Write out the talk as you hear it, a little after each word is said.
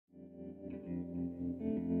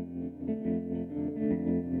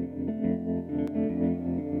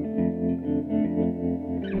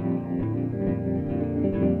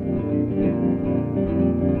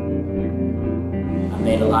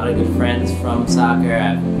of good friends from soccer.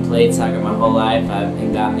 I've played soccer my whole life.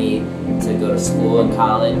 It got me to go to school and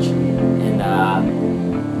college, and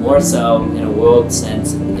more so in a world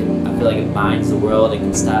sense, I feel like it binds the world. It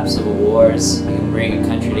can stop civil wars. It can bring a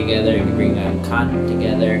country together. It can bring a continent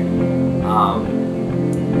together.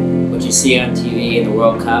 What you see on TV in the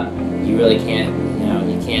World Cup, you really can't,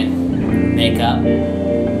 you can't make up.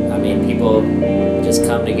 I mean, people just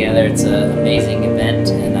come together. It's an amazing event,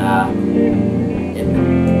 and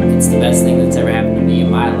it's the best thing that's ever happened to me in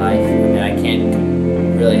my life. I mean, I can't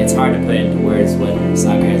really, it's hard to put into words what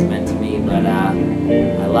soccer has meant to me, but I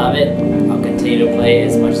love it. I'll continue to play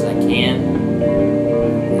as much as I can,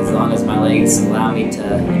 as long as my legs allow me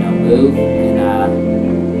to, move, and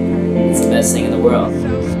it's the best thing in the world.